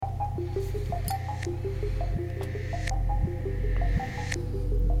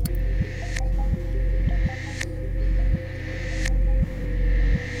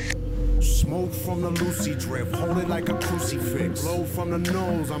from the Lucy drift, hold it like a crucifix. Blow from the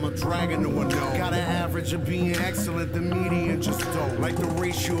nose, I'm a dragon to a no. Got an average of being excellent, the median just dope. Like the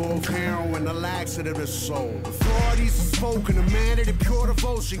ratio of heroin, the laxative is sold. The Freudies is spoken, a man of the pure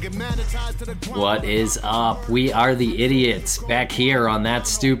devotion, get magnetized to the ground. What is up? We are the Idiots, back here on That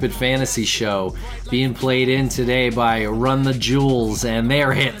Stupid Fantasy Show, being played in today by Run the Jewels and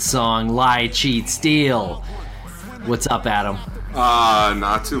their hit song, Lie, Cheat, Steal. What's up, Adam?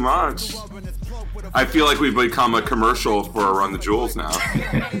 Not too much. I feel like we've become a commercial for Run the Jewels now.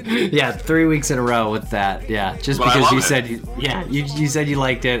 Yeah, 3 weeks in a row with that. Yeah, just But because you said you said you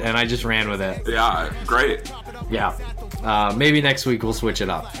liked it, and I just ran with it. Yeah, great. Yeah, maybe next week we'll switch it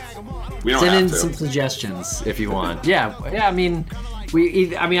up. We don't Send have in to. some suggestions if you want. Yeah. I mean,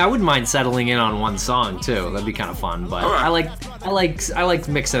 I wouldn't mind settling in on one song too. That'd be kind of fun. But Okay. I like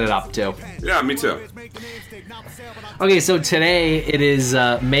mixing it up too. Yeah, me too. Okay, so today it is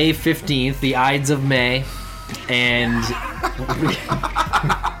May 15th, the Ides of May, and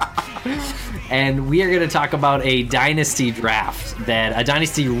we are going to talk about a dynasty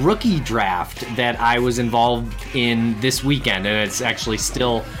rookie draft that I was involved in this weekend, and it's actually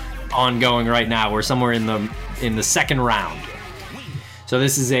still ongoing right now. We're somewhere in the second round. So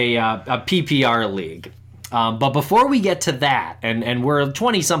this is a PPR league. But before we get to that, and we're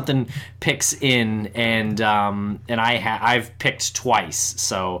 20-something picks in, and I've picked twice,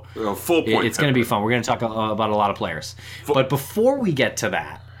 so Full point. it's going to be fun. We're going to talk about a lot of players. But before we get to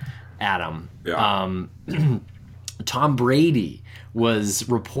that, Adam, Tom Brady was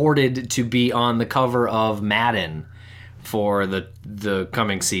reported to be on the cover of Madden for the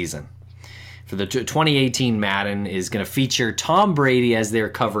coming season. For the 2018 Madden is going to feature Tom Brady as their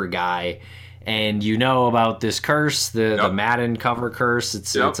cover guy. And you know about this curse, the Madden cover curse.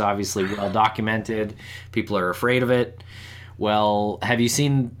 It's obviously well documented. People are afraid of it. Well, have you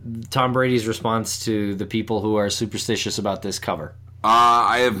seen Tom Brady's response to the people who are superstitious about this cover?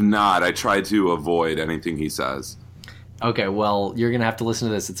 I have not. I try to avoid anything he says. Okay, well, you're going to have to listen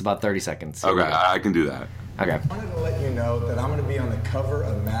to this. It's about 30 seconds. Okay, I can do that. Okay. I wanted to let you know that I'm going to be on the cover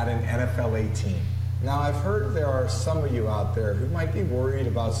of Madden NFL 18. Now, I've heard there are some of you out there who might be worried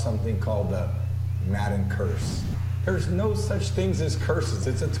about something called the Madden curse. There's no such things as curses.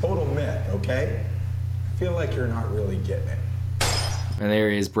 It's a total myth, okay? I feel like you're not really getting it. And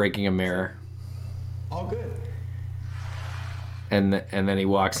there he is breaking a mirror. All good. And then he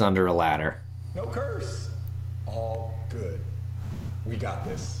walks under a ladder. No curse. All good. We got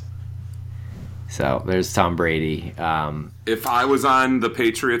this. So there's Tom Brady. If I was on the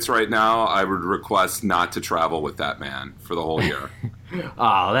Patriots right now, I would request not to travel with that man for the whole year.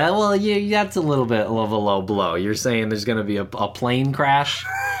 That's a little bit of a low blow. You're saying there's going to be a plane crash?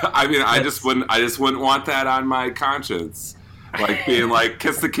 I mean, I just wouldn't want that on my conscience. Like being like,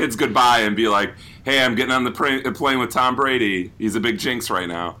 kiss the kids goodbye and be like, hey, I'm getting on the plane with Tom Brady. He's a big jinx right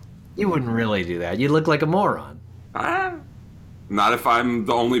now. You wouldn't really do that. You'd look like a moron. Not if I'm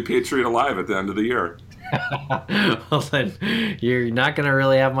the only Patriot alive at the end of the year. Well, then you're not going to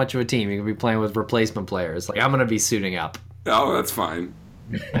really have much of a team. You're going to be playing with replacement players. Like, I'm going to be suiting up. Oh, that's fine.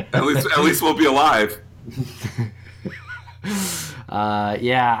 At least we'll be alive.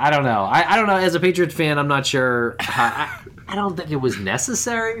 I don't know. I don't know. As a Patriots fan, I'm not sure. I don't think it was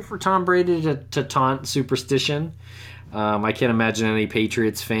necessary for Tom Brady to taunt superstition. I can't imagine any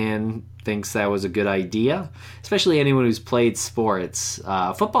Patriots fan thinks that was a good idea, especially anyone who's played sports.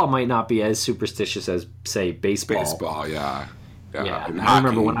 Football might not be as superstitious as, say, baseball. Baseball, yeah. I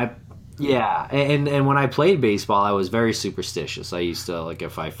remember when and when I played baseball, I was very superstitious. I used to, like,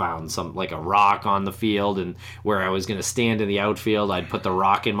 if I found a rock on the field and where I was going to stand in the outfield, I'd put the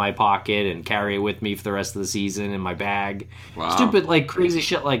rock in my pocket and carry it with me for the rest of the season in my bag. Wow. Stupid, like, crazy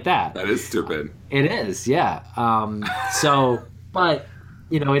shit like that. That is stupid. It is, yeah. But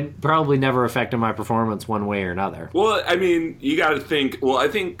it probably never affected my performance one way or another. Well, I mean, you got to think. Well, I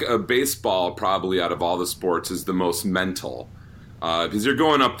think baseball probably out of all the sports is the most mental. Because you're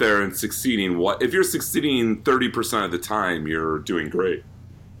going up there and succeeding. If you're succeeding 30% of the time, you're doing great.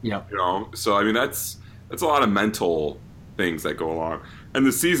 Yeah. So I mean that's a lot of mental things that go along, and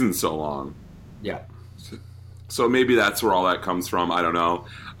the season's so long. Yeah. So maybe that's where all that comes from. I don't know.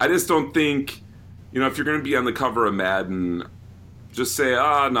 I just don't think, if you're going to be on the cover of Madden, just say,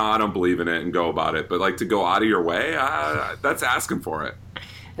 no, I don't believe in it and go about it. But like to go out of your way, that's asking for it.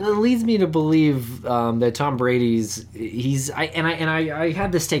 And it leads me to believe that Tom Brady's I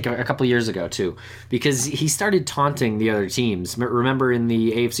had this take a couple years ago too, because he started taunting the other teams. Remember in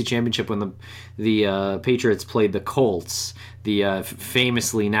the AFC Championship when the Patriots played the Colts, the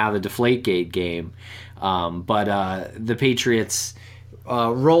famously now the Deflategate game, but the Patriots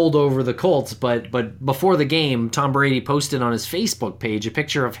rolled over the Colts, but before the game, Tom Brady posted on his Facebook page a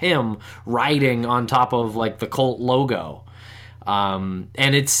picture of him riding on top of like the Colt logo, and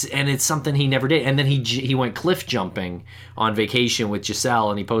it's something he never did. And then he went cliff jumping on vacation with Giselle,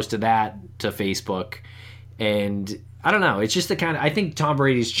 and he posted that to Facebook. And I don't know, it's just the kind of, I think Tom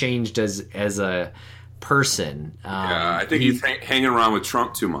Brady's changed as a person. Yeah, I think he's hanging around with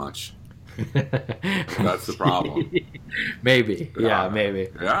Trump too much. That's the problem. Maybe. Yeah, maybe.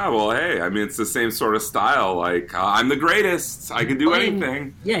 Yeah, well, hey, I mean, it's the same sort of style. Like, I'm the greatest. I can do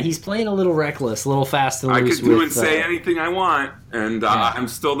anything. Yeah, he's playing a little reckless, a little fast and loose. I can do and say anything I want, and I'm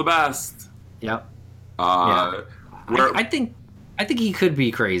still the best. Yep. Yeah. I think he could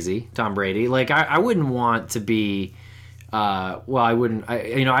be crazy, Tom Brady. Like, I wouldn't want to be. I would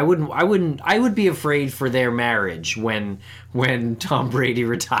be afraid for their marriage when Tom Brady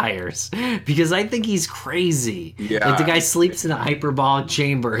retires, because I think he's crazy. Yeah. Like, the guy sleeps in a hyperbolic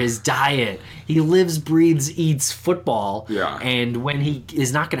chamber. His diet, he lives, breathes, eats football. Yeah. And when he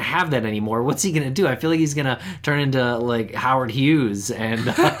is not going to have that anymore, what's he going to do? I feel like he's going to turn into like Howard Hughes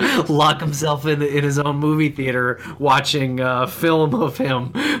and lock himself in his own movie theater watching film of him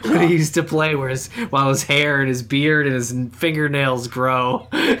when he used to play, while his hair and his beard and his fingernails grow,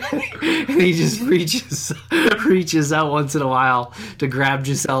 and he just reaches out once in a while to grab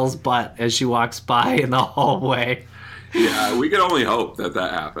Giselle's butt as she walks by in the hallway. Yeah, we can only hope that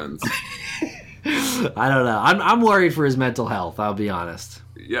happens. I don't know. I'm worried for his mental health, I'll be honest.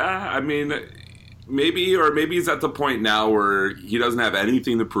 Yeah, I mean, maybe he's at the point now where he doesn't have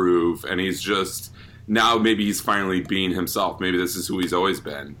anything to prove, and he's just, now maybe he's finally being himself. Maybe this is who he's always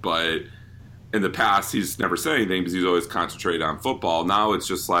been, but in the past, he's never said anything because he's always concentrated on football. Now it's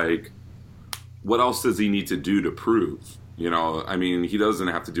just like, what else does he need to do to prove? You know, I mean, he doesn't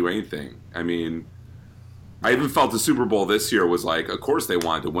have to do anything. I mean, I even felt the Super Bowl this year was like, of course they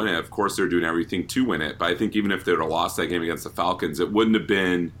wanted to win it. Of course they're doing everything to win it. But I think even if they'd have lost that game against the Falcons, it wouldn't have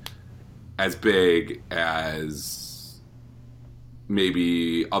been as big as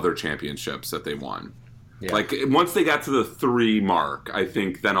maybe other championships that they won. Yeah. Like, once they got to the 3 mark, I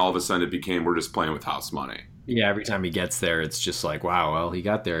think then all of a sudden it became, we're just playing with house money. Yeah, every time he gets there, it's just like, wow, well, he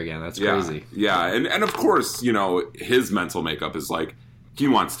got there again. That's crazy. Yeah, and of course, you know, his mental makeup is like, he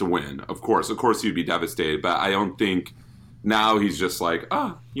wants to win. Of course he'd be devastated, but I don't think now he's just like,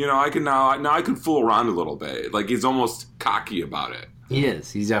 you know, I can fool around a little bit. Like, he's almost cocky about it. He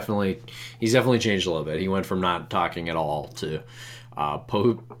is. He's definitely changed a little bit. He went from not talking at all to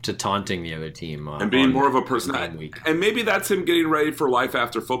taunting the other team and being more of a personality. And maybe that's him getting ready for life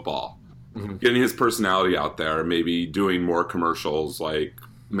after football. Mm-hmm. Getting his personality out there, maybe doing more commercials like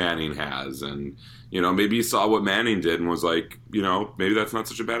Manning has, and you know, maybe he saw what Manning did and was like, you know, maybe that's not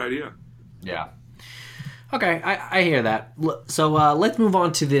such a bad idea. Yeah. Okay, I hear that. So let's move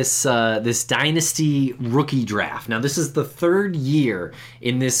on to this Dynasty rookie draft. Now, this is the 3rd year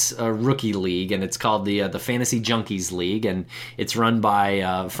in this rookie league, and it's called the Fantasy Junkies League, and it's run by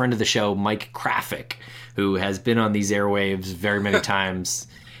a friend of the show, Mike Krafik, who has been on these airwaves very many times.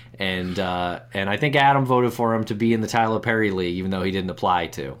 And I think Adam voted for him to be in the Tyler Perry League, even though he didn't apply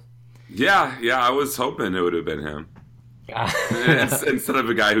to. Yeah, I was hoping it would have been him. Instead of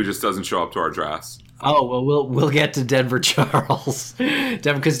a guy who just doesn't show up to our drafts. Oh, well, we'll get to Denver Charles.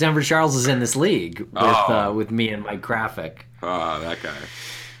 Because Denver Charles is in this league with me and Mike Krafik. Oh, that guy.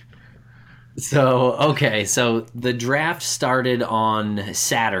 So the draft started on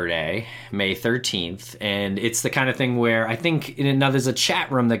Saturday, May 13th, and it's the kind of thing where I think now there's a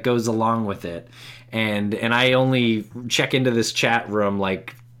chat room that goes along with it, and I only check into this chat room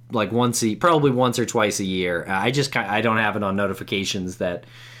like probably once or twice a year. I don't have it on notifications that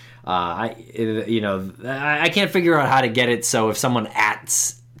I can't figure out how to get it. So if someone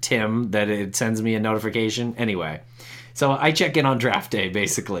ats Tim, that it sends me a notification anyway. So I check in on draft day,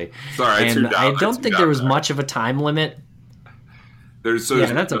 basically. Sorry, I don't think there was much of a time limit. That's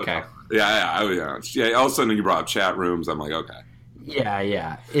okay. Yeah. All of a sudden you brought up chat rooms. I'm like, okay.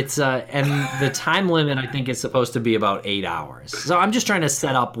 Yeah. It's and the time limit I think is supposed to be about 8 hours. So I'm just trying to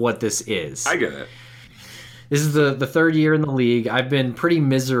set up what this is. I get it. This is the 3rd year in the league. I've been pretty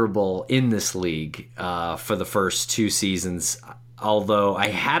miserable in this league for the first 2 seasons, although I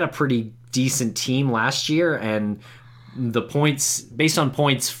had a pretty decent team last year, and the points, based on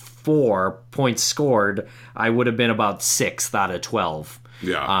points scored, I would have been about 6th out of 12.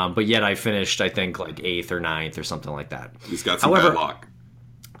 Yeah. But yet I finished, I think, like 8th or 9th or something like that. He's got some bad luck.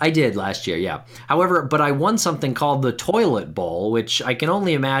 I did last year, yeah. However, but I won something called the Toilet Bowl, which I can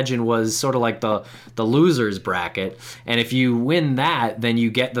only imagine was sort of like the losers bracket. And if you win that, then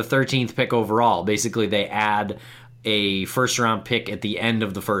you get the 13th pick overall. Basically, they add a first round pick at the end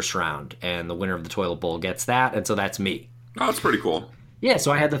of the first round, and the winner of the toilet bowl gets that, and so that's me. Oh, that's pretty cool. Yeah,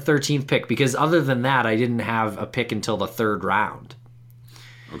 so I had the 13th pick because other than that, I didn't have a pick until the third round.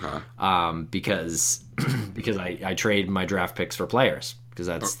 Okay. Because I trade my draft picks for players because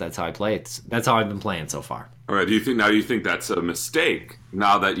that's how I play. That's how I've been playing so far. All right. Do you think that's a mistake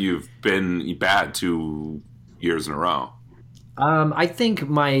now that you've been bad 2 years in a row? I think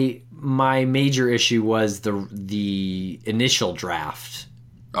my major issue was the initial draft.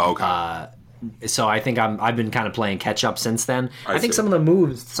 Okay. So I think I've been kind of playing catch up since then. I think see. some of the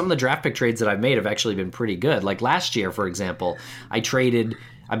moves, some of the draft pick trades that I've made have actually been pretty good. Like last year, for example, I traded,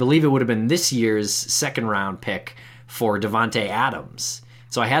 I believe it would have been this year's second round pick for Davante Adams.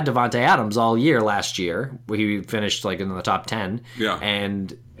 So I had Davante Adams all year last year. He finished like in the top 10. Yeah.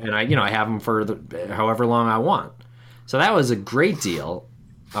 And I have him for however long I want. So that was a great deal.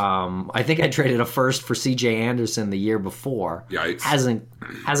 I think I traded a first for C.J. Anderson the year before. Yikes.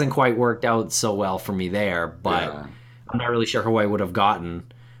 Hasn't quite worked out so well for me there, but Yeah. I'm not really sure who I would have gotten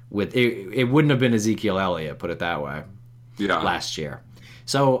with it. It wouldn't have been Ezekiel Elliott, put it that way, Yeah. last year.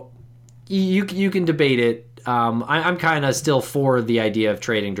 So you can debate it. I'm kind of still for the idea of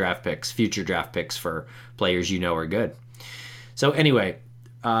trading future draft picks for players are good. So anyway,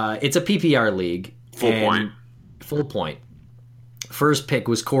 it's a PPR league. Full point. First pick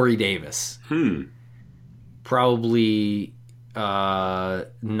was Corey Davis. Probably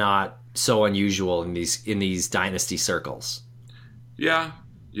not so unusual in these dynasty circles. Yeah.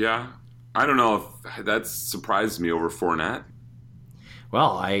 I don't know if that surprised me over Fournette.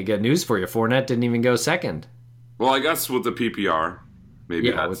 Well, I got news for you. Fournette didn't even go second. Well, I guess with the PPR, maybe.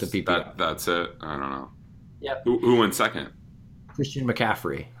 Yeah, with the PPR. That's it. I don't know. Yep. Who went second? Christian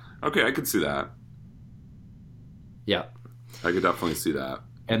McCaffrey. Okay, I could see that. Yep. I could definitely see that.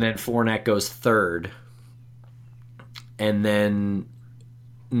 And then Fournette goes third. And then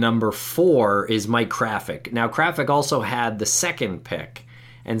number 4 is Mike Krafik. Now, Krafik also had the second pick.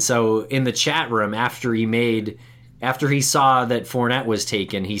 And so in the chat room, after he saw that Fournette was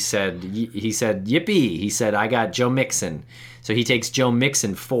taken, he said, yippee. He said, I got Joe Mixon. So he takes Joe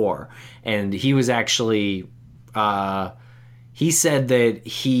Mixon 4. And he was actually, he said that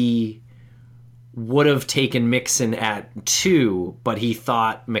he would have taken Mixon at 2, but he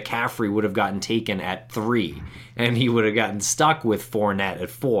thought McCaffrey would have gotten taken at 3, and he would have gotten stuck with Fournette at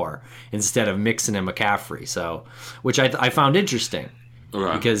 4 instead of Mixon and McCaffrey. So, which I found interesting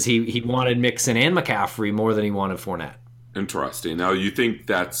because he wanted Mixon and McCaffrey more than he wanted Fournette. Interesting. Now, you think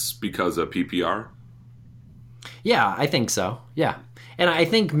that's because of PPR? Yeah, I think so. Yeah. And I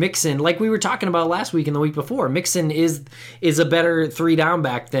think Mixon, like we were talking about last week and the week before, Mixon is a better 3-down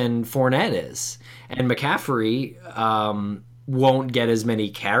back than Fournette is. And McCaffrey won't get as many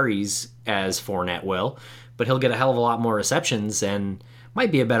carries as Fournette will, but he'll get a hell of a lot more receptions and might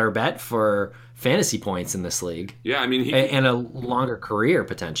be a better bet for fantasy points in this league. Yeah, I mean, and a longer career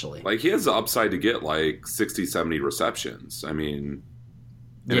potentially. Like, he has the upside to get like 60, 70 receptions. I mean,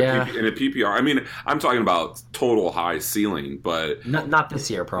 in a PPR. I mean, I'm talking about total high ceiling, but not this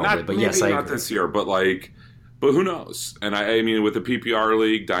year probably. But yes, I not agree. this year. But who knows? And I mean, with the PPR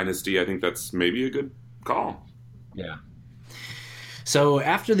league dynasty, I think that's maybe a good call. Yeah. So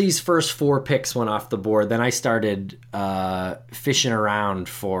after these first 4 picks went off the board, then I started fishing around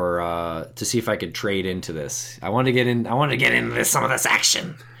to see if I could trade into this. I wanted to get into some of this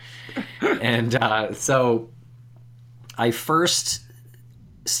action, and so I first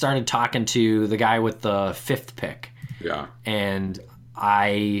started talking to the guy with the 5th pick. Yeah. And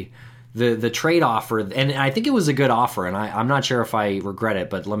the trade offer, and I think it was a good offer, and I'm not sure if I regret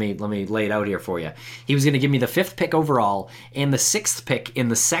it, but let me lay it out here for you. He was going to give me the 5th pick overall and the 6th pick in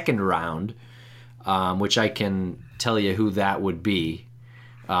the second round, which I can tell you who that would be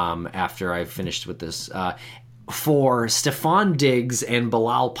after I've finished with this, for Stephon Diggs and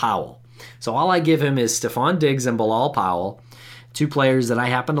Bilal Powell. So all I give him is Stephon Diggs and Bilal Powell, 2 players that I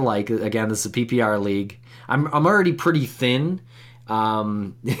happen to like. Again, this is a PPR league. I'm already pretty thin.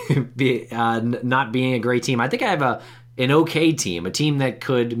 Not being a great team. I think I have an okay team, a team that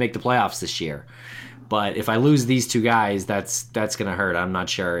could make the playoffs this year. But if I lose these 2 guys, that's going to hurt. I'm not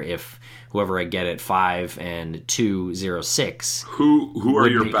sure if whoever I get at 5 and 2-0-6. Who are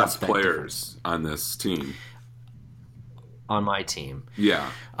your best players on this team? On my team. Yeah.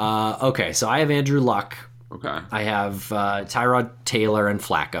 Okay, so I have Andrew Luck. Okay. I have Tyrod Taylor and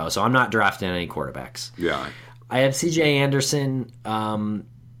Flacco, so I'm not drafting any quarterbacks. Yeah. I have C.J. Anderson,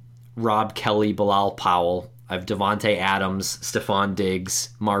 Rob Kelly, Bilal Powell. I have Devontae Adams, Stephon Diggs,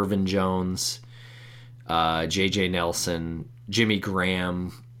 Marvin Jones, J.J. Nelson, Jimmy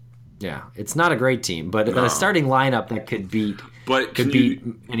Graham, Yeah, it's not a great team, but No. a starting lineup that could beat But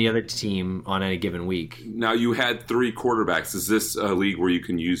any other team on any given week. now you had 3 quarterbacks. Is this a league where you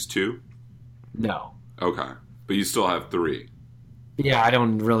can use 2? No. Okay, but you still have 3. Yeah, I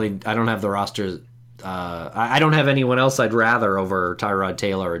don't have the rosters. I don't have anyone else I'd rather over Tyrod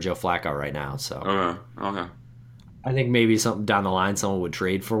Taylor or Joe Flacco right now. So Okay. I think maybe something down the line, someone would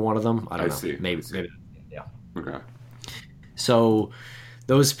trade for one of them. I don't know. see. Maybe. Yeah. Okay. So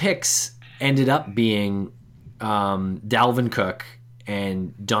those picks ended up being Dalvin Cook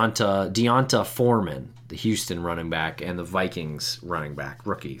and Deonta Foreman, the Houston running back, and the Vikings running back,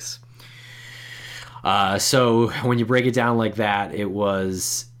 rookies. So when you break it down like that, it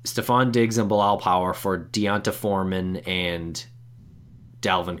was Stephon Diggs and Bilal Power for Deonta Foreman and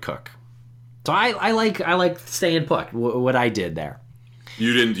Dalvin Cook. So I like staying put. What I did there.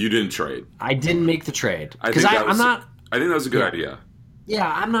 You didn't trade. I didn't make the trade I because think I'm not. I think that was a good idea.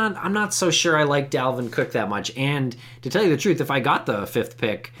 Yeah, I'm not so sure I like Dalvin Cook that much. And to tell you the truth, if I got the 5th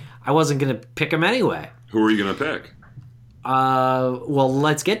pick, I wasn't going to pick him anyway. Who are you going to pick? Well,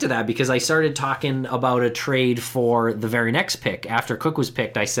 let's get to that because I started talking about a trade for the very next pick. After Cook was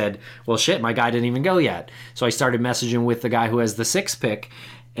picked, I said, well, shit, my guy didn't even go yet. So I started messaging with the guy who has the 6th pick,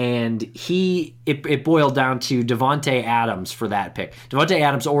 and it boiled down to Devontae Adams for that pick. Devontae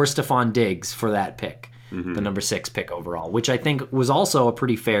Adams or Stephon Diggs for that pick. The number 6 pick overall, which I think was also a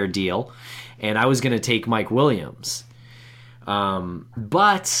pretty fair deal. And I was going to take Mike Williams.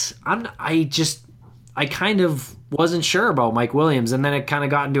 But I kind of wasn't sure about Mike Williams. And then it kind of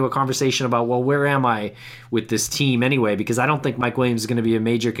got into a conversation about, well, where am I with this team anyway? Because I don't think Mike Williams is going to be a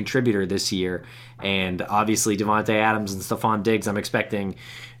major contributor this year. And obviously Devontae Adams and Stephon Diggs, I'm expecting,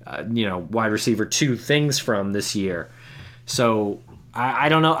 wide receiver 2 things from this year. So I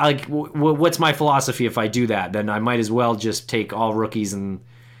don't know. Like, what's my philosophy if I do that? Then I might as well just take all rookies and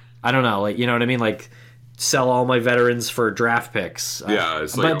I don't know. Like, you know what I mean? Like, sell all my veterans for draft picks. Yeah,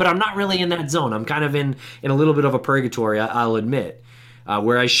 it's but I'm not really in that zone. I'm kind of in a little bit of a purgatory. I'll admit,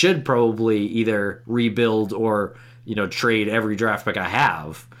 where I should probably either rebuild or trade every draft pick I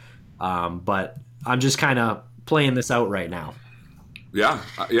have. But I'm just kind of playing this out right now. Yeah,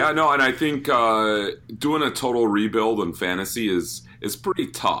 no, and I think doing a total rebuild in fantasy is pretty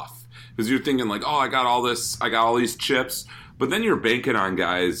tough because you're thinking like, oh, I got all these chips, but then you're banking on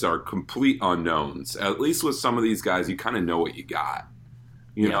guys are complete unknowns. At least with some of these guys, you kind of know what you got.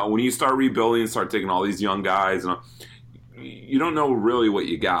 You know, when you start rebuilding, start taking all these young guys, and you don't know really what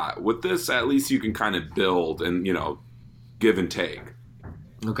you got. With this, at least you can kind of build and give and take.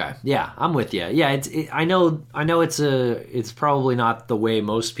 Okay. Yeah, I'm with you. Yeah, I know it's probably not the way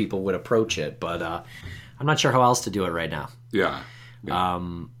most people would approach it, but I'm not sure how else to do it right now. Yeah.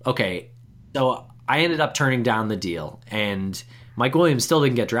 Okay. So I ended up turning down the deal, and Mike Williams still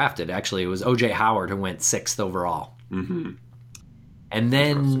didn't get drafted. Actually, it was O.J. Howard who went 6th overall. Mm-hmm. And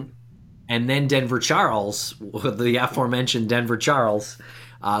then Denver Charles, the aforementioned Denver Charles,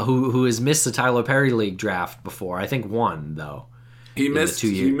 who has missed the Tyler Perry League draft before. I think one though. He missed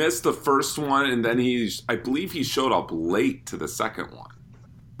the first one, and then I believe he showed up late to the second one.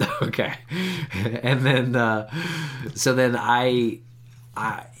 Okay, and then so then I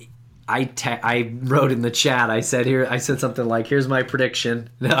wrote in the chat. I said something like, "Here's my prediction."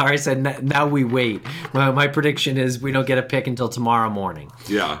 Or I said, "Now we wait." My prediction is we don't get a pick until tomorrow morning.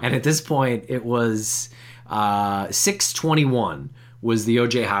 Yeah, and at this point, it was 6:21 was the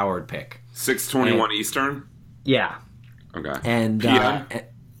O.J. Howard pick. 6:21 Eastern. Yeah. Okay. And PM?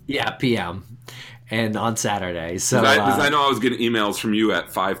 PM, and on Saturday. So because I know I was getting emails from you at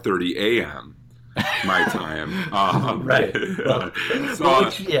 5:30 a.m. my time. Right.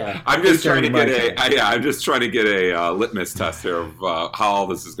 I'm just trying to get a litmus test here of how all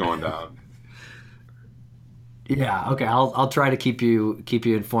this is going down. Yeah. Okay. I'll try to keep you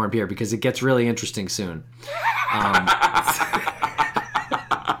informed here because it gets really interesting soon.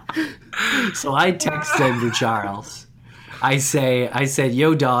 So I text Denver Charles. I said,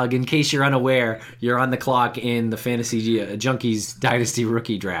 yo, dog, in case you're unaware, you're on the clock in the Fantasy Junkies Dynasty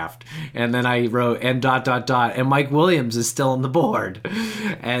Rookie Draft. And then I wrote, and ... and Mike Williams is still on the board.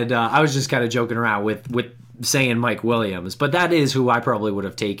 And I was just kind of joking around with saying Mike Williams. But that is who I probably would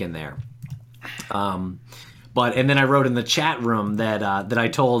have taken there. And then I wrote in the chat room that I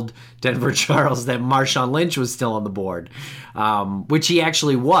told Denver Charles that Marshawn Lynch was still on the board, which he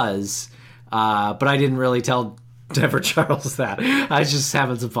actually was. But I didn't really tell Denver Charles that. I was just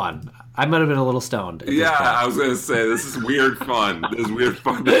having some fun. I might have been a little stoned. Yeah, I was going to say, this is weird fun. This is weird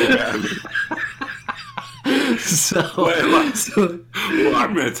fun to So, well,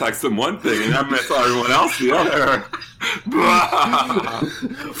 I'm going to text him one thing, and I'm going to tell everyone else the other. Well,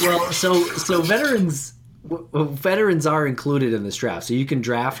 so veterans are included in this draft. So you can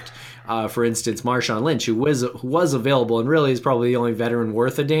draft, for instance, Marshawn Lynch, who was available and really is probably the only veteran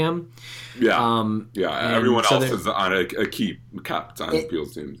worth a damn. Yeah, everyone else is on a kept on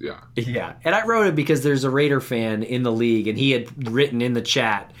Beals teams. Yeah, and I wrote it because there's a Raider fan in the league, and he had written in the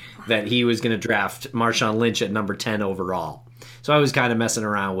chat that he was going to draft Marshawn Lynch at number 10 overall. So I was kind of messing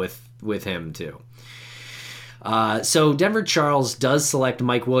around with him too. So Denver Charles does select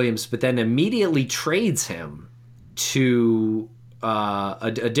Mike Williams, but then immediately trades him to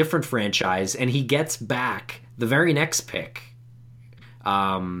a different franchise, and he gets back the very next pick.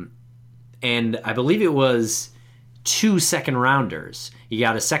 And I believe it was 2 second-rounders. He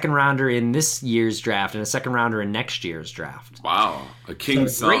got a second-rounder in this year's draft and a second-rounder in next year's draft. Wow, a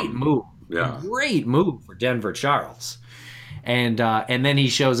king's son. Great move. Yeah. A great move for Denver Charles. And then he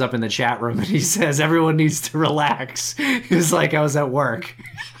shows up in the chat room and he says, everyone needs to relax. He was like, I was at work.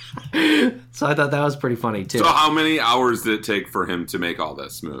 So I thought that was pretty funny, too. So how many hours did it take for him to make all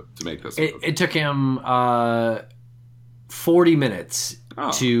this move? It took him 40 minutes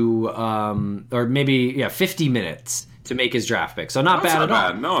to, or maybe 50 minutes to make his draft pick. So not bad at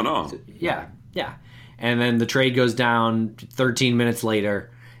all. No. Yeah. And then the trade goes down 13 minutes later.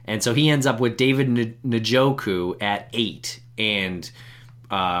 And so he ends up with David Njoku at 8 and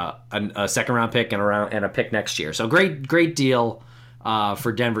a second-round pick and a pick next year. So great deal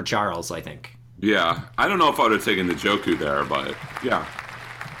for Denver Charles, I think. Yeah. I don't know if I would have taken Njoku there, but yeah.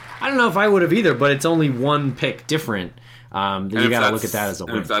 I don't know if I would have either, but it's only one pick different. You got to look at that as a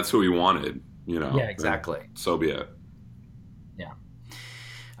win. And if that's who he wanted, Yeah, exactly. So be it.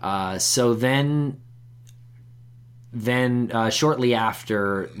 Yeah. So then shortly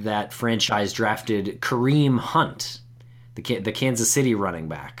after that franchise drafted Kareem Hunt, the Kansas City running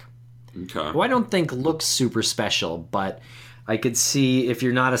back. Okay. Who I don't think looks super special, but I could see if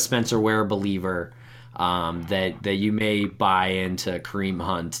you're not a Spencer Ware believer, that you may buy into Kareem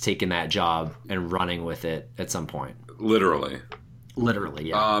Hunt taking that job and running with it at some point. Literally,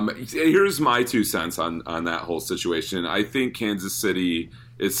 yeah. Here's my 2 cents on that whole situation. I think Kansas City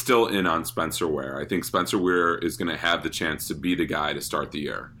is still in on Spencer Ware. I think Spencer Ware is going to have the chance to be the guy to start the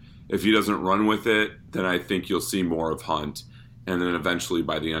year. If he doesn't run with it, then I think you'll see more of Hunt. And then eventually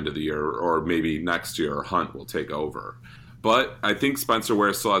by the end of the year, or maybe next year, Hunt will take over. But I think Spencer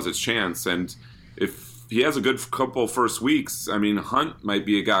Ware still has a chance. And if he has a good couple first weeks, I mean, Hunt might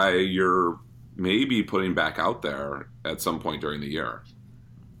be a guy you're maybe putting back out there at some point during the year.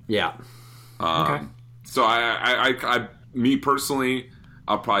 Yeah. Okay. So I me personally,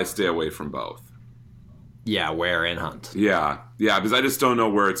 I'll probably stay away from both. Yeah, Ware and Hunt. Yeah, because I just don't know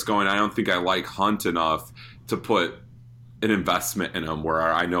where it's going. I don't think I like Hunt enough to put an investment in him where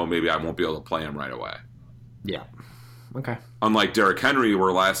I know maybe I won't be able to play him right away. Yeah. Okay. Unlike Derrick Henry,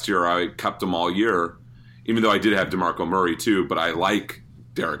 where last year I kept him all year, even though I did have DeMarco Murray too, but I like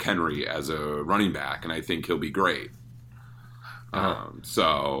Derrick Henry as a running back, and I think he'll be great.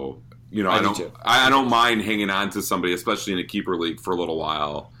 So, I don't mind hanging on to somebody, especially in a keeper league, for a little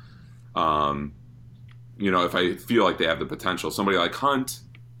while. If I feel like they have the potential. Somebody like Hunt,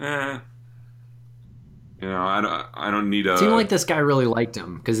 I don't need a... It seemed like this guy really liked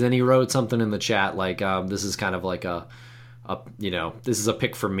him, because then he wrote something in the chat like, this is kind of like this is a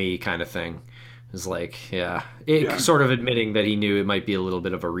pick for me kind of thing. It's like, sort of admitting that he knew it might be a little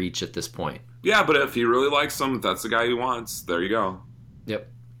bit of a reach at this point. Yeah, but if he really likes him, if that's the guy he wants, there you go. Yep.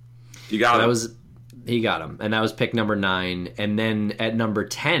 You got him. He got him, and that was pick number 9. And then at number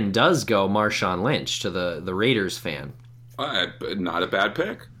 10 does go Marshawn Lynch to the Raiders fan. Not a bad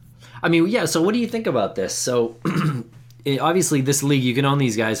pick. I mean, yeah, so what do you think about this? So, obviously, this league, you can own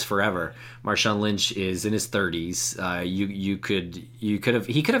these guys forever. Marshawn Lynch is in his 30s. He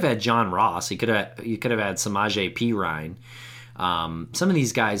could have had John Ross. He could have had Samaje Perine. Some of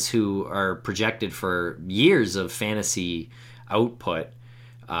these guys who are projected for years of fantasy output.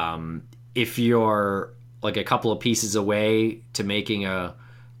 If you're like a couple of pieces away to making a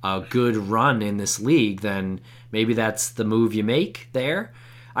good run in this league, then maybe that's the move you make there.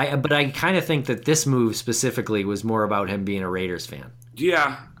 But I kind of think that this move specifically was more about him being a Raiders fan.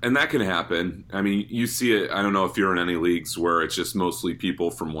 Yeah, and that can happen. I mean, you see it. I don't know if you're in any leagues where it's just mostly people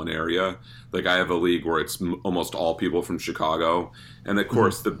from one area. Like I have a league where it's almost all people from Chicago. And of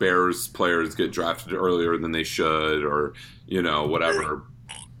course, the Bears players get drafted earlier than they should, or, whatever.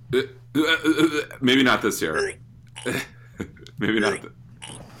 Maybe not this year. Maybe not.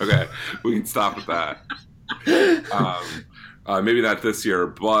 Okay, we can stop at that. Maybe not this year,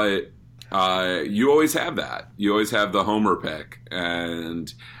 but you always have that. You always have the homer pick.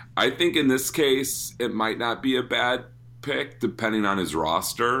 And I think in this case, it might not be a bad pick depending on his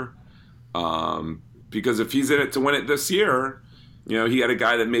roster. Because if he's in it to win it this year, he had a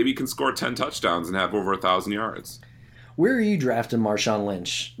guy that maybe can score 10 touchdowns and have over 1,000 yards. Where are you drafting Marshawn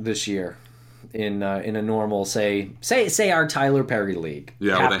Lynch this year in a normal, say our Tyler Perry league?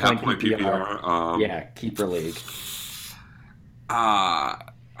 Yeah, with a half-point PPR. Keeper league.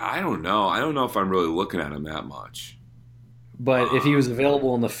 I don't know. I don't know if I'm really looking at him that much. But if he was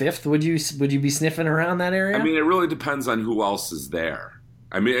available in the 5th, would you be sniffing around that area? I mean, it really depends on who else is there.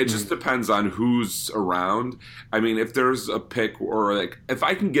 I mean, it just depends on who's around. I mean, if there's a pick or like if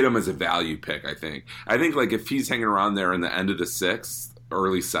I can get him as a value pick, I think like if he's hanging around there in the end of the 6th,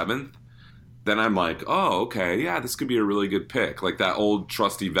 early 7th, then I'm like, oh, okay, yeah, this could be a really good pick, like that old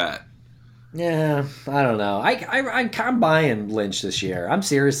trusty vet. Yeah, I don't know. I'm buying Lynch this year. I'm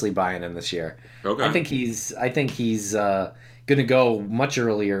seriously buying him this year. Okay. I think he's going to go much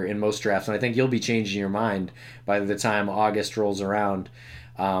earlier in most drafts, and I think you'll be changing your mind by the time August rolls around.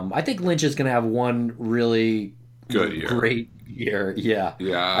 I think Lynch is going to have one really great year. Yeah.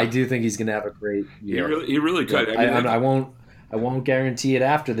 I do think he's going to have a great year. He really could. Yeah. I won't guarantee it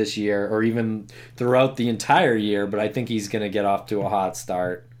after this year or even throughout the entire year, but I think he's going to get off to a hot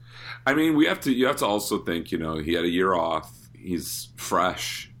start. I mean, you have to also think, he had a year off. He's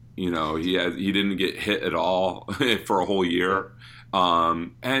fresh. He didn't get hit at all for a whole year.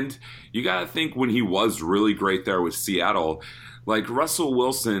 And you got to think when he was really great there with Seattle, like Russell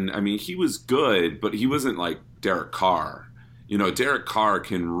Wilson, I mean, he was good, but he wasn't like Derek Carr. Derek Carr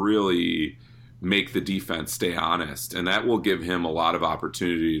can really make the defense stay honest, and that will give him a lot of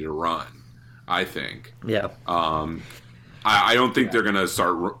opportunity to run, I think. Yeah. I don't think they're going to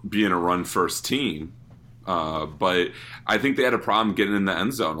start being a run-first team, but I think they had a problem getting in the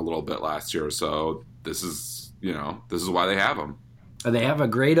end zone a little bit last year, so this is why they have him. They have a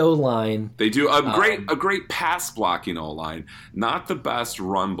great O-line. They do a great pass blocking O-line, not the best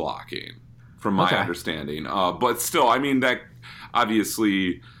run blocking, from my understanding. But still, I mean, that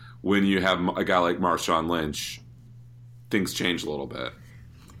obviously when you have a guy like Marshawn Lynch, things change a little bit.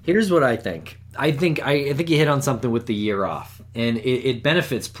 Here's what I think. I think you hit on something with the year off, and it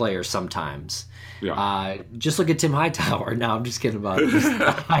benefits players sometimes. Yeah. Just look at Tim Hightower. No, I'm just kidding about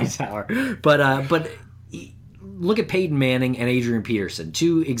Hightower. But look at Peyton Manning and Adrian Peterson,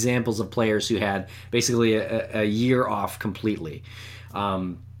 two examples of players who had basically a year off completely.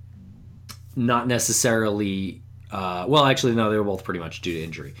 Not necessarily. Well, actually, no, they were both pretty much due to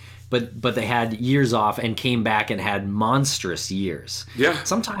injury. But they had years off and came back and had monstrous years. Yeah.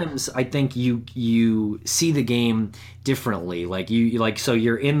 Sometimes I think you see the game differently. So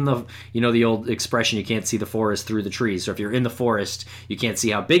you're in the the old expression, you can't see the forest through the trees. So if you're in the forest, you can't see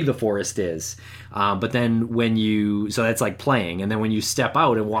how big the forest is. But then so that's like playing, and then when you step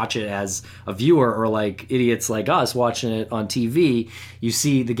out and watch it as a viewer or like idiots like us watching it on TV, you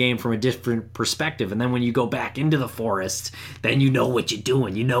see the game from a different perspective. And then when you go back into the forest, then you know what you're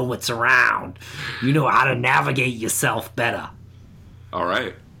doing. You know what's around. You know how to navigate yourself better. All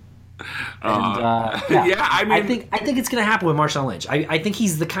right. And, yeah, I mean, I think it's going to happen with Marshawn Lynch. I think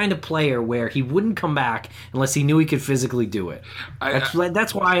he's the kind of player where he wouldn't come back unless he knew he could physically do it.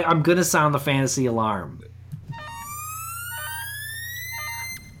 That's why I'm going to sound the fantasy alarm.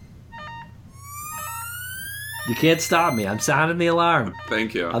 You can't stop me. I'm sounding the alarm.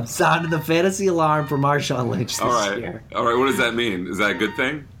 Thank you. I'm sounding the fantasy alarm for Marshawn Lynch this year. All right. What does that mean? Is that a good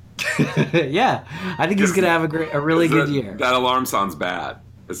thing? Yeah, I think he's going to have a really good year. That alarm sounds bad.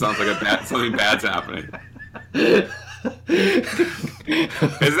 It sounds like something bad's happening. Isn't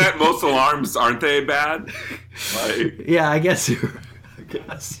that most alarms? Aren't they bad? Yeah, I guess you're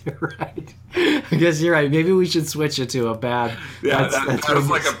right. I guess you're right. Maybe we should switch it to a bad. Yeah, that was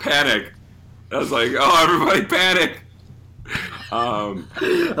like a panic. That was like, oh, everybody panic.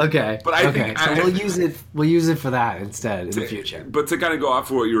 Okay. But I think we'll use it for that instead in the future. But to kind of go off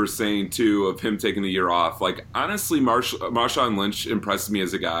of what you were saying too, of him taking the year off, like honestly, Marshawn Lynch impressed me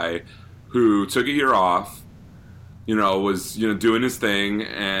as a guy who took a year off, was doing his thing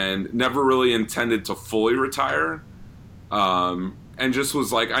and never really intended to fully retire, and just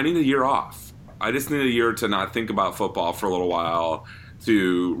was like, I need a year off. I just need a year to not think about football for a little while,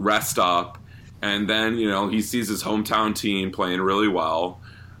 to rest up. And then, he sees his hometown team playing really well.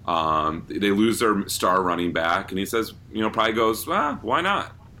 They lose their star running back, and he says, probably goes, why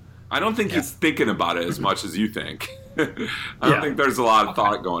not? I don't think he's thinking about it as much as you think. I don't think there's a lot of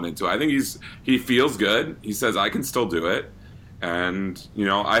thought going into it. I think he feels good. He says, I can still do it. And,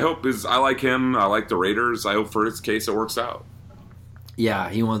 I like him. I like the Raiders. I hope for his case it works out. Yeah,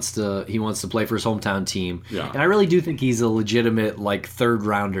 he wants to play for his hometown team. Yeah. And I really do think he's a legitimate like third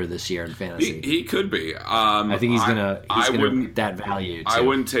rounder this year in fantasy. He could be. I think he's gonna get that value too. I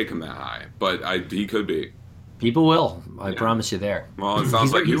wouldn't take him that high, but he could be. People will. I promise you there. Well, it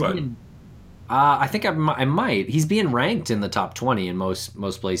sounds like you would. I think I might. He's being ranked in the top 20 in most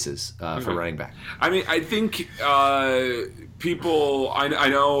places for running back. I mean, I think people. I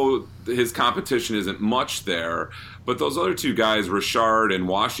know his competition isn't much there, but those other two guys, Richard and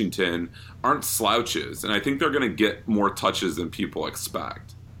Washington, aren't slouches, and I think they're going to get more touches than people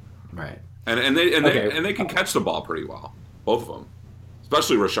expect. Right. And they can catch the ball pretty well, both of them,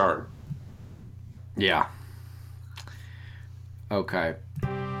 especially Richard. Yeah. Okay.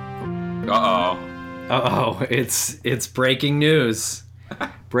 Uh-oh. It's breaking news.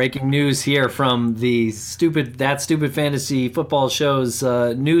 Breaking news here from the stupid fantasy football show's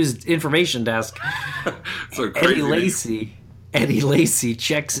news information desk. So Eddie Lacy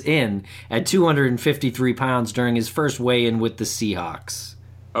checks in at 253 pounds during his first weigh-in with the Seahawks.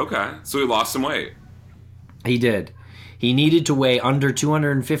 Okay, so he lost some weight. He did. He needed to weigh under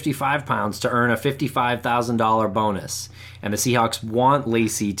 255 pounds to earn a $55,000 bonus. And the Seahawks want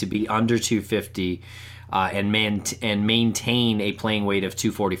Lacy to be under 250 and maintain a playing weight of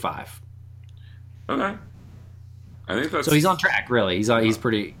 245. Okay. I think that's... So he's on track, really. He's on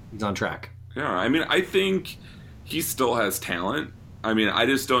track. Yeah, I mean, I think he still has talent. I mean, I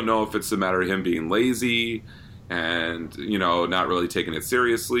just don't know if it's a matter of him being lazy and, not really taking it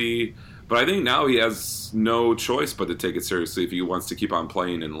seriously. But I think now he has no choice but to take it seriously if he wants to keep on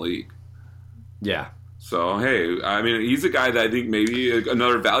playing in the league. Yeah. So, hey, I mean, he's a guy that I think maybe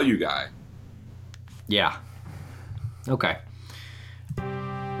another value guy. Yeah. Okay.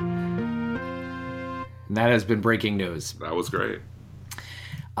 And that has been breaking news. That was great.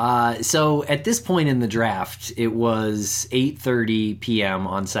 So at this point in the draft, it was 8:30 p.m.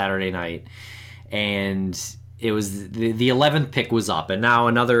 on Saturday night, and it was the 11th pick was up, and now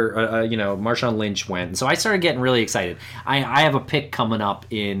another, Marshawn Lynch went. And so I started getting really excited. I have a pick coming up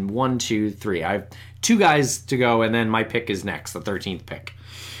in 1, 2, 3. I have 2 guys to go, and then my pick is next, the 13th pick.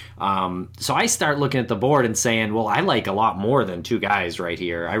 So I start looking at the board and saying, well, I like a lot more than 2 guys right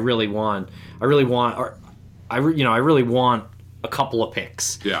here. I really want a couple of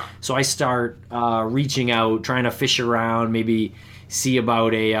picks. Yeah. So I start reaching out, trying to fish around, maybe see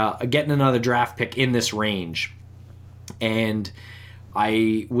about getting another draft pick in this range. And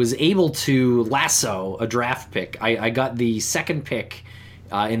I was able to lasso a draft pick. I got the second pick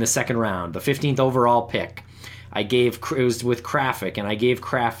in the second round, the 15th overall pick. It was with Krafik, and I gave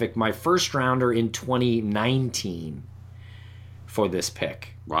Krafik my first rounder in 2019 for this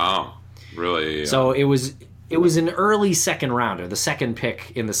pick. Wow. Really? So it was an early second rounder, the second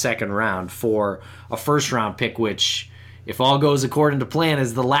pick in the second round for a first round pick, which, if all goes according to plan,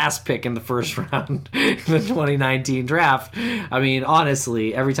 is the last pick in the first round in the 2019 draft. I mean,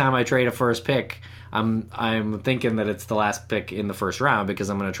 honestly, every time I trade a first pick, I'm thinking that it's the last pick in the first round because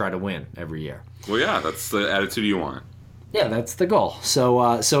I'm going to try to win every year. Well, yeah, that's the attitude you want. Yeah, that's the goal.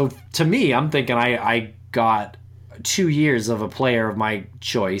 So to me, I'm thinking I got 2 years of a player of my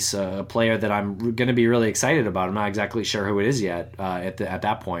choice, a player that I'm going to be really excited about. I'm not exactly sure who it is yet at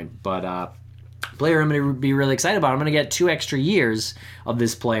that point, but player I'm going to be really excited about. I'm going to get 2 extra years of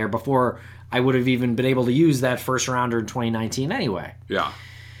this player before I would have even been able to use that first rounder in 2019 anyway. Yeah.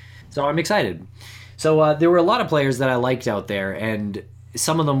 So I'm excited. So there were a lot of players that I liked out there, and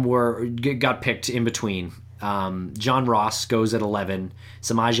some of them got picked in between. John Ross goes at 11.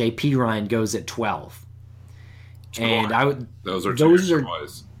 Samaje Perine goes at 12. And those are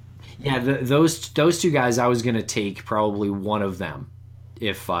boys. Yeah, those 2 guys I was going to take probably one of them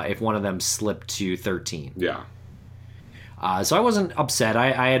if one of them slipped to 13. Yeah. So I wasn't upset.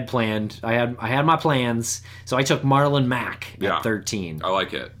 I had planned. I had my plans. So I took Marlon Mack at 13. I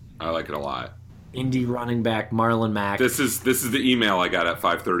like it a lot. Indy running back Marlon Mack. This is the email I got at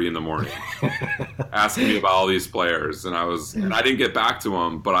 5:30 in the morning, asking me about all these players, and I didn't get back to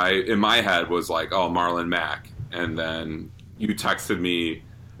him, but I in my head was like, oh, Marlon Mack, and then you texted me,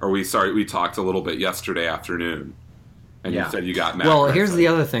 or we talked a little bit yesterday afternoon, and you said you got Mack. Well, here's the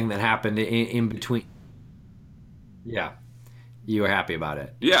other thing that happened in between. Yeah, you were happy about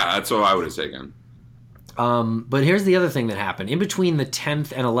it. Yeah, that's what I would have taken. But here's the other thing that happened. In between the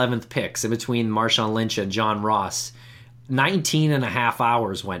 10th and 11th picks, in between Marshawn Lynch and John Ross, 19 and a half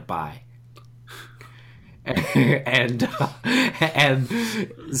hours went by. and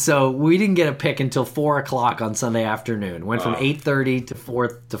so we didn't get a pick until 4 o'clock on Sunday afternoon. Went from 8:30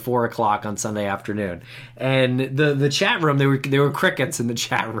 to 4 o'clock on Sunday afternoon. And the chat room, there were crickets in the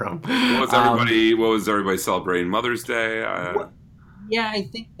chat room. What was everybody celebrating? Mother's Day? Yeah, I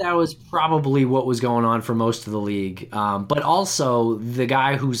think that was probably what was going on for most of the league. But also, the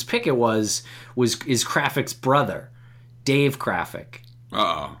guy whose pick it is Krafik's brother, Dave Krafik.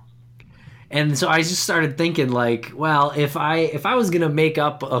 Uh-oh. And so I just started thinking, like, well, if I was gonna make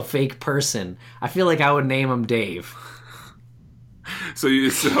up a fake person, I feel like I would name him Dave. So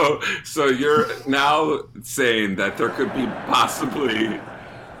you're now saying that there could be possibly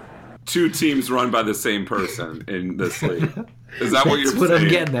two teams run by the same person in this league. Is that what you're saying? That's what I'm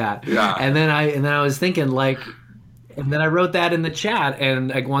getting at. Yeah. And then I was thinking, like, and then I wrote that in the chat, and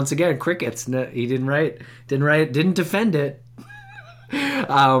like, once again, crickets. He didn't defend it.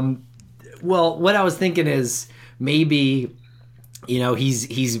 Well, what I was thinking is maybe,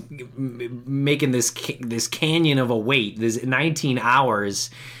 he's making this canyon of a wait, this 19 hours.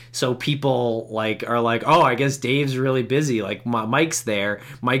 So people are like, oh, I guess Dave's really busy. Like Mike's there.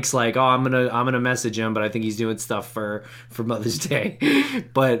 Mike's like, oh, I'm gonna message him, but I think he's doing stuff for Mother's Day.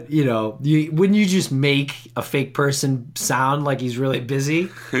 But wouldn't you just make a fake person sound like he's really busy?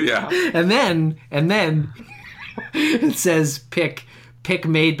 Yeah. And then it says pick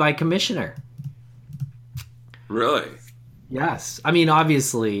made by commissioner. Really? Yes. I mean,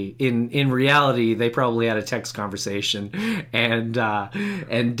 obviously, in reality, they probably had a text conversation, and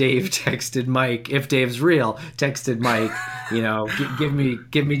Dave texted Mike, if Dave's real, texted Mike,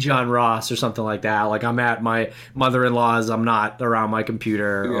 give me John Ross or something like that. Like, I'm at my mother-in-law's, I'm not around my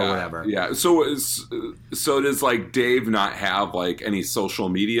computer or whatever. Yeah. So does like Dave not have like any social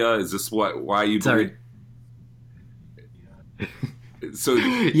media? Is this why you? Sorry. So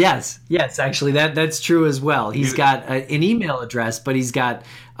yes, actually that's true as well. He's got an email address, but he's got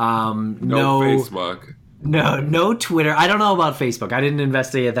no Facebook, no Twitter. I don't know about Facebook. I didn't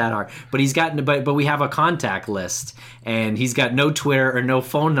investigate that hard, but he's got but we have a contact list, and he's got no Twitter or no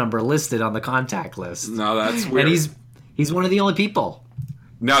phone number listed on the contact list. No, that's weird. And he's one of the only people.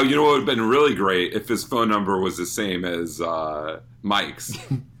 Now, you know what would have been really great if his phone number was the same as Mike's.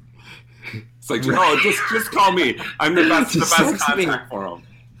 It's like, no, just call me. I'm the best contact for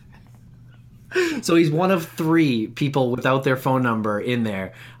him. So he's one of 3 people without their phone number in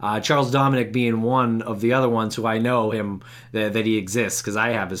there. Charles Dominic being one of the other ones who I know him that he exists because I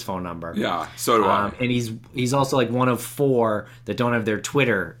have his phone number. Yeah, so do I. And he's also like one of 4 that don't have their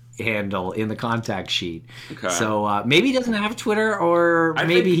Twitter handle in the contact sheet. Okay. So maybe he doesn't have Twitter, or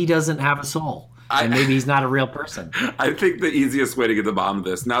maybe he doesn't have a soul. And maybe he's not a real person. I think the easiest way to get to the bottom of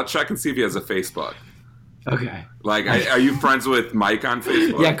this, now check and see if he has a Facebook. Okay. Like, are you friends with Mike on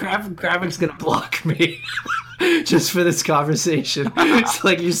Facebook? Yeah, Kravik's going to block me just for this conversation. It's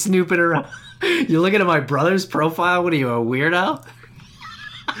like you're snooping around. You're looking at my brother's profile? What are you, a weirdo?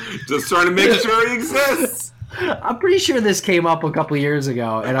 Just trying to make sure he exists. I'm pretty sure this came up a couple years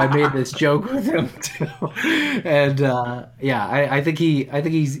ago, and I made this joke with him too. And I think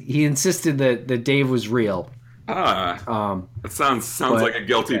he insisted that Dave was real. That sounds like a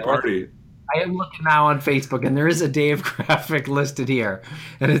guilty party. I am looking now on Facebook, and there is a Dave Krafik listed here,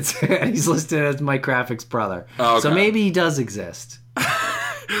 and he's listed as Mike Krafik's brother. Oh, okay. So maybe he does exist.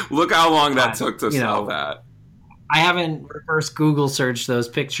 Look how long that took to solve that. I haven't reverse Google searched those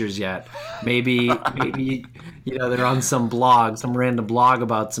pictures yet. Maybe they're on some blog, some random blog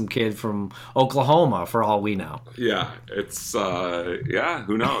about some kid from Oklahoma, for all we know. Yeah, it's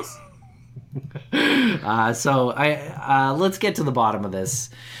who knows? So let's get to the bottom of this.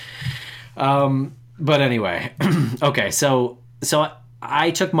 But anyway, okay, so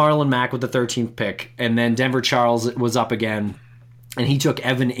I took Marlon Mack with the 13th pick, and then Denver Charles was up again, and he took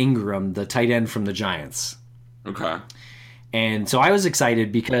Evan Ingram, the tight end from the Giants. Okay. And so I was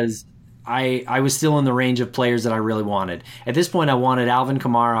excited because I was still in the range of players that I really wanted. At this point, I wanted Alvin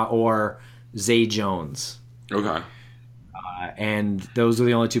Kamara or Zay Jones. Okay. And those were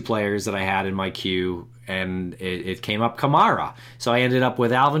the only 2 players that I had in my queue, and it came up Kamara. So I ended up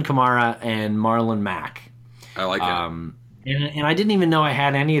with Alvin Kamara and Marlon Mack. I like it. And I didn't even know I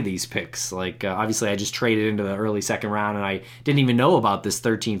had any of these picks. Like, obviously, I just traded into the early second round, and I didn't even know about this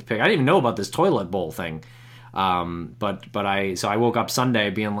 13th pick. I didn't even know about this toilet bowl thing. But I woke up Sunday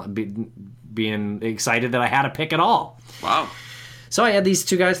being excited that I had a pick at all. Wow. So I add these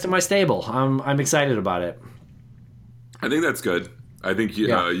 2 guys to my stable. I'm excited about it. I think that's good. I think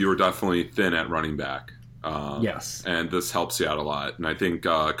you were definitely thin at running back. Yes. And this helps you out a lot. And I think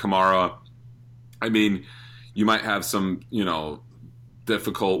Kamara, I mean, you might have some,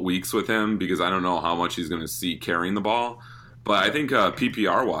 difficult weeks with him because I don't know how much he's going to see carrying the ball. But I think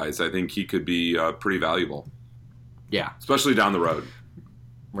PPR-wise, I think he could be pretty valuable. Yeah. Especially down the road.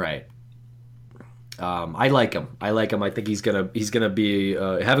 Right. I like him. I think he's gonna be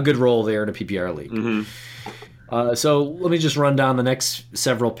have a good role there in a PPR league. Mm-hmm. So let me just run down the next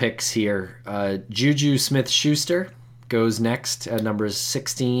several picks here. Juju Smith-Schuster goes next at number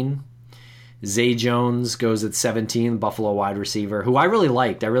 16. Zay Jones goes at 17, Buffalo wide receiver, who I really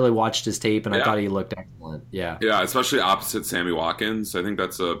liked. I really watched his tape, and I thought he looked excellent. Yeah. Yeah, especially opposite Sammy Watkins. I think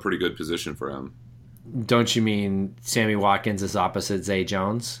that's a pretty good position for him. Don't you mean Sammy Watkins is opposite Zay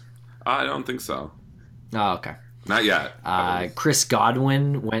Jones? I don't think so. Oh, okay. Not yet. Chris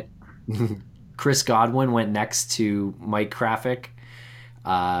Godwin went next to Mike Krafik.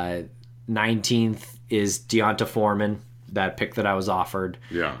 19th is Deonta Foreman, that pick that I was offered.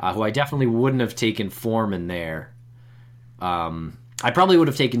 Yeah. Who I definitely wouldn't have taken Foreman there. I probably would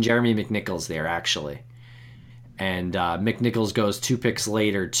have taken Jeremy McNichols there, actually. And McNichols goes 2 picks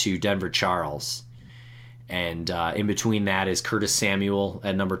later to Denver Charles. And in between that is Curtis Samuel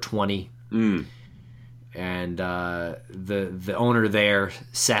at number 20. And the owner there,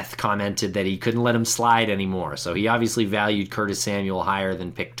 Seth, commented that he couldn't let him slide anymore. So he obviously valued Curtis Samuel higher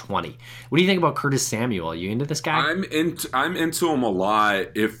than pick 20. What do you think about Curtis Samuel? Are you into this guy? I'm into him a lot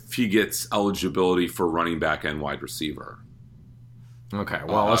if he gets eligibility for running back and wide receiver. Okay,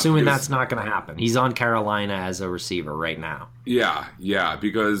 well, assuming that's not going to happen. He's on Carolina as a receiver right now. Yeah,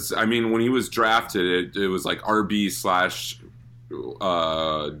 because, I mean, when he was drafted, it was like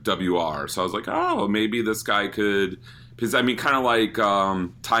RB/WR. So I was like, oh, maybe this guy could, because, I mean, kind of like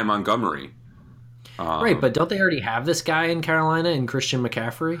Ty Montgomery. Right, but don't they already have this guy in Carolina and Christian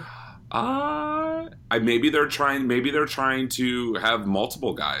McCaffrey? Maybe they're trying to have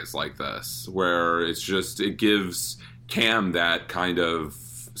multiple guys like this, where it gives Cam that kind of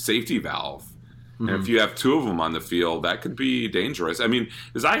safety valve. And if you have 2 of them on the field, that could be dangerous. I mean,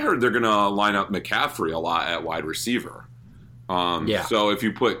 as I heard, they're going to line up McCaffrey a lot at wide receiver. So if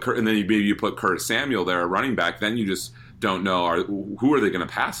you put maybe you put Curtis Samuel there at running back, then you just don't know who are they going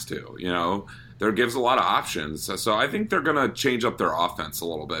to pass to. You know, there gives a lot of options. So I think they're going to change up their offense a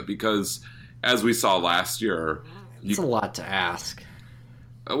little bit because, as we saw last year, it's a lot to ask.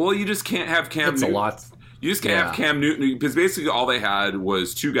 Well, you just can't have Cam. It's a lot. You just can't have Cam Newton because basically all they had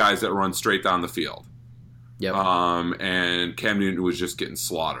was 2 guys that run straight down the field. Yep. And Cam Newton was just getting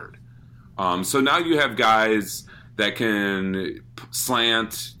slaughtered. So now you have guys that can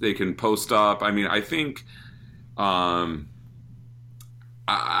slant, they can post up. I mean, I think I'm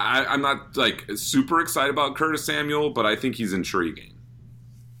not like super excited about Curtis Samuel, but I think he's intriguing.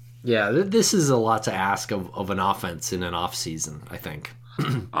 Yeah, this is a lot to ask of an offense in an off season, I think.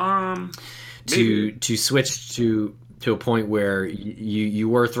 To switch to a point where you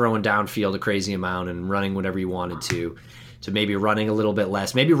were throwing downfield a crazy amount and running whatever you wanted to maybe running a little bit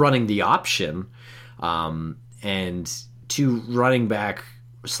less, maybe running the option, and 2 running back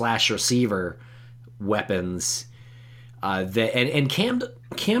 / receiver weapons. And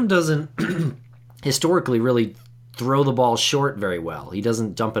Cam doesn't historically really throw the ball short very well. He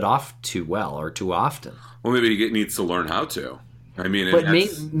doesn't dump it off too well or too often. Well, maybe he needs to learn how to. I mean, but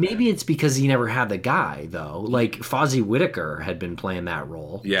maybe it's because he never had the guy, though. Like Fozzie Whitaker had been playing that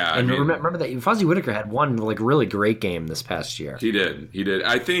role. Yeah, and remember that Fozzie Whitaker had one really great game this past year. He did.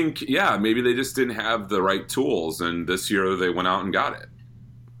 I think, maybe they just didn't have the right tools, and this year they went out and got it.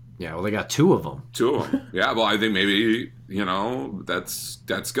 Yeah, well, they got 2 of them. 2 of them. Yeah, well, I think maybe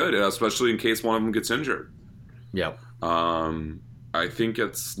that's good, especially in case one of them gets injured. Yep. I think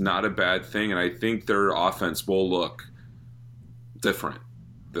it's not a bad thing, and I think their offense will look different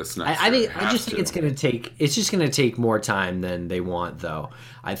this next year. I just think it's just going to take more time than they want, though.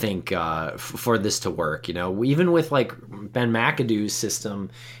 I think for this to work, even with like Ben McAdoo's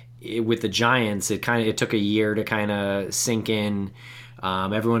system with the Giants, it took a year to kind of sink in.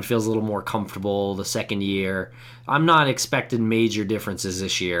 Everyone feels a little more comfortable the second year. I'm not expecting major differences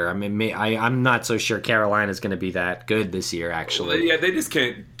this year. I mean, I'm not so sure Carolina's going to be that good this year, actually. Yeah, they just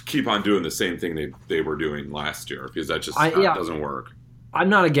can't keep on doing the same thing they were doing last year because that just doesn't work. I'm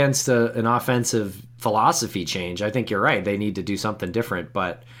not against an offensive philosophy change. I think you're right. They need to do something different,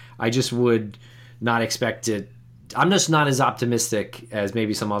 but I just would not expect it. I'm just not as optimistic as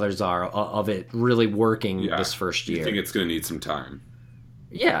maybe some others are of it really working this first year. I think it's going to need some time.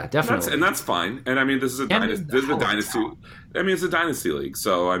 Yeah, definitely. And that's fine. And I mean, this is a dynasty. I mean, it's a dynasty league.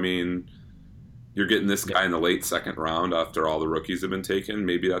 So, I mean, you're getting this guy in the late second round after all the rookies have been taken.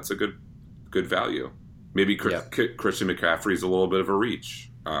 Maybe that's a good value. Maybe Christian McCaffrey's a little bit of a reach.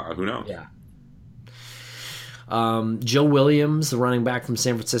 Who knows? Yeah. Joe Williams, the running back from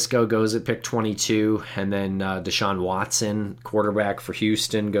San Francisco, goes at pick 22. And then Deshaun Watson, quarterback for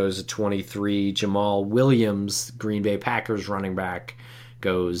Houston, goes at 23. Jamal Williams, Green Bay Packers running back,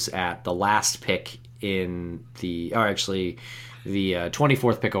 goes at the last pick in the... Or actually, the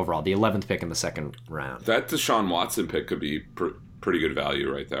 24th pick overall, the 11th pick in the second round. That Deshaun Watson pick could be pretty good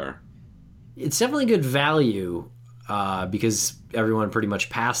value right there. It's definitely good value because everyone pretty much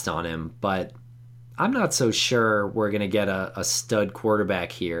passed on him, but I'm not so sure we're going to get a stud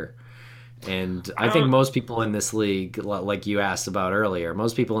quarterback here. And I think most people in this league, like you asked about earlier,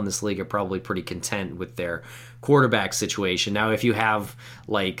 most people in this league are probably pretty content with their quarterback situation. Now, if you have,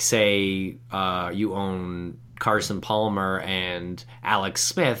 like, say, you own Carson Palmer and Alex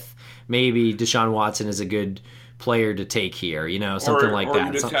Smith, maybe Deshaun Watson is a good player to take here, something like that. Or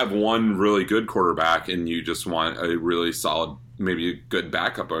you just have one really good quarterback and you just want a really solid, maybe a good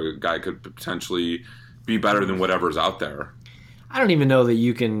backup. A guy could potentially be better than whatever's out there. I don't even know that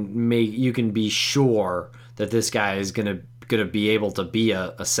you can be sure that this guy is gonna be able to be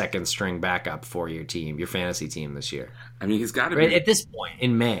a second string backup for your team, your fantasy team this year. I mean, he's got to be at this point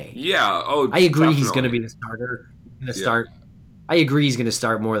in May. Yeah. Oh, I agree. Definitely. He's going to be the starter. I agree. He's going to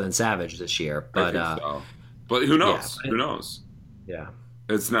start more than Savage this year. But I think so. But who knows? Who knows? Yeah.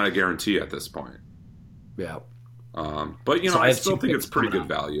 It's not a guarantee at this point. Yeah. But I still think it's pretty good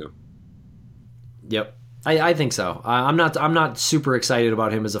value. Yep. I think so. I'm not super excited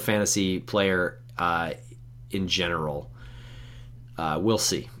about him as a fantasy player in general. We'll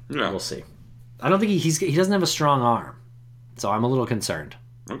see. Yeah. We'll see. I don't think he doesn't have a strong arm, so I'm a little concerned.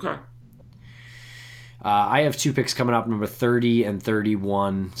 Okay. I have 2 picks coming up, number 30 and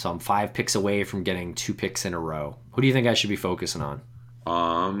 31, so I'm 5 picks away from getting 2 picks in a row. Who do you think I should be focusing on?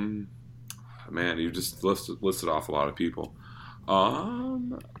 Man, you just listed off a lot of people.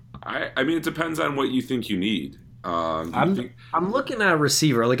 I mean, it depends on what you think you need. I'm looking at a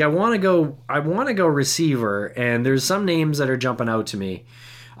receiver. Like I want to go receiver, and there's some names that are jumping out to me.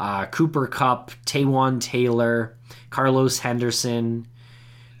 Cooper Kupp, Taywan Taylor, Carlos Henderson,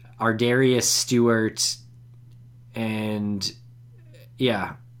 Ardarius Stewart, and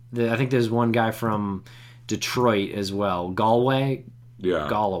I think there's one guy from Detroit as well. Galloway.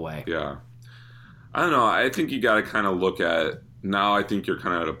 Yeah. I don't know. I think you got to kind of look at now. I think you're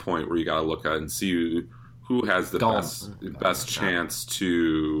kind of at a point where you got to look at and see who has the best chance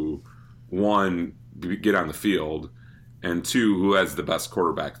to, one, get on the field, and two, who has the best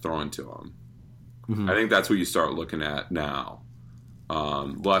quarterback throwing to him. Mm-hmm. I think that's what you start looking at now.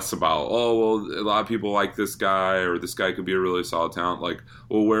 Less about, a lot of people like this guy, or this guy could be a really solid talent. Like,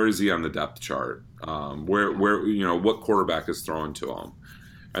 well, where is he on the depth chart? Where what quarterback is throwing to him?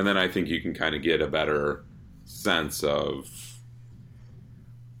 And then I think you can kind of get a better sense of,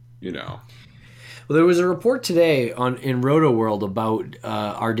 Well, there was a report today in Roto World about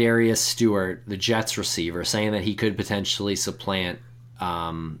Ardarius Stewart, the Jets receiver, saying that he could potentially supplant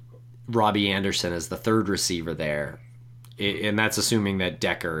Robbie Anderson as the third receiver there. And that's assuming that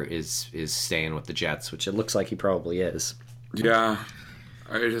Decker is staying with the Jets, which it looks like he probably is. Yeah.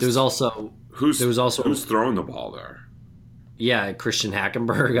 Who's throwing the ball there? Yeah, Christian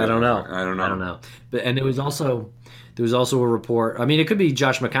Hackenberg. I don't know. But there was also a report. I mean, it could be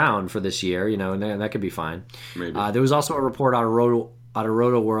Josh McCown for this year, and that could be fine. Maybe. There was also a report out of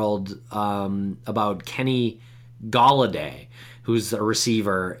Roto World about Kenny Golladay, who's a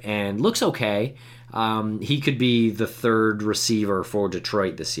receiver and looks okay. He could be the third receiver for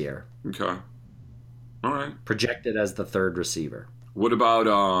Detroit this year. Okay. All right. Projected as the third receiver. What about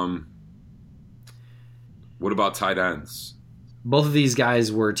tight ends? Both of these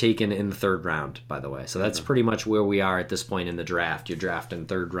guys were taken in the third round, by the way. So that's pretty much where we are at this point in the draft. You're drafting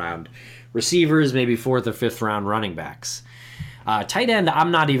third round receivers, maybe fourth or fifth round running backs. Tight end, I'm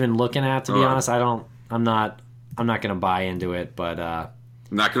not even looking at, to be honest. I'm not going to buy into it, but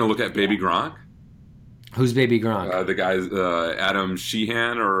not going to look at Baby Gronk. Who's Baby Gronk? The guy Adam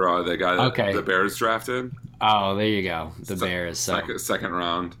Sheehan, or the guy that the Bears drafted. Oh, there you go. The Bears. Second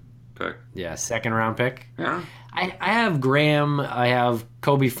round pick. Yeah, second round pick. Yeah. I have Graham. I have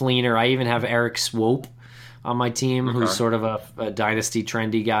Kobe Fleener. I even have Eric Swope on my team, who's sort of a dynasty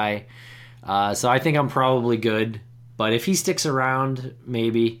trendy guy. So I think I'm probably good. But if he sticks around,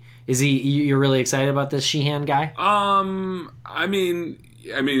 maybe. You're really excited about this Sheehan guy? I mean,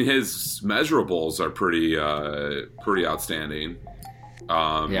 his measurables are pretty outstanding.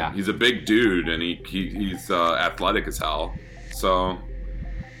 He's a big dude, and he's athletic as hell. So,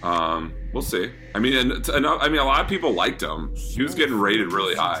 we'll see. I mean, a lot of people liked him. He was getting rated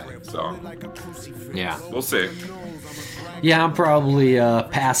really high. So, yeah, we'll see. Yeah, I'm probably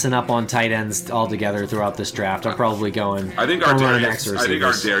passing up on tight ends altogether throughout this draft. I'm probably going. I think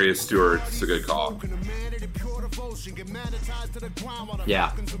Ardarius Stewart's a good call.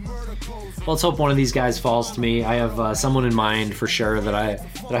 Yeah. Well, let's hope one of these guys falls to me. I have someone in mind for sure that I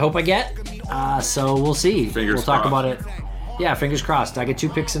hope I get. So we'll see. Fingers we'll talk crossed. about it. Yeah, fingers crossed. I get 2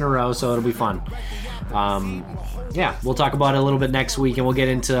 picks in a row, so it'll be fun. Yeah, we'll talk about it a little bit next week, and we'll get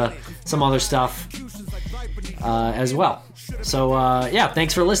into some other stuff as well. So, yeah,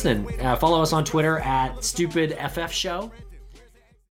 thanks for listening. Follow us on Twitter at StupidFFShow.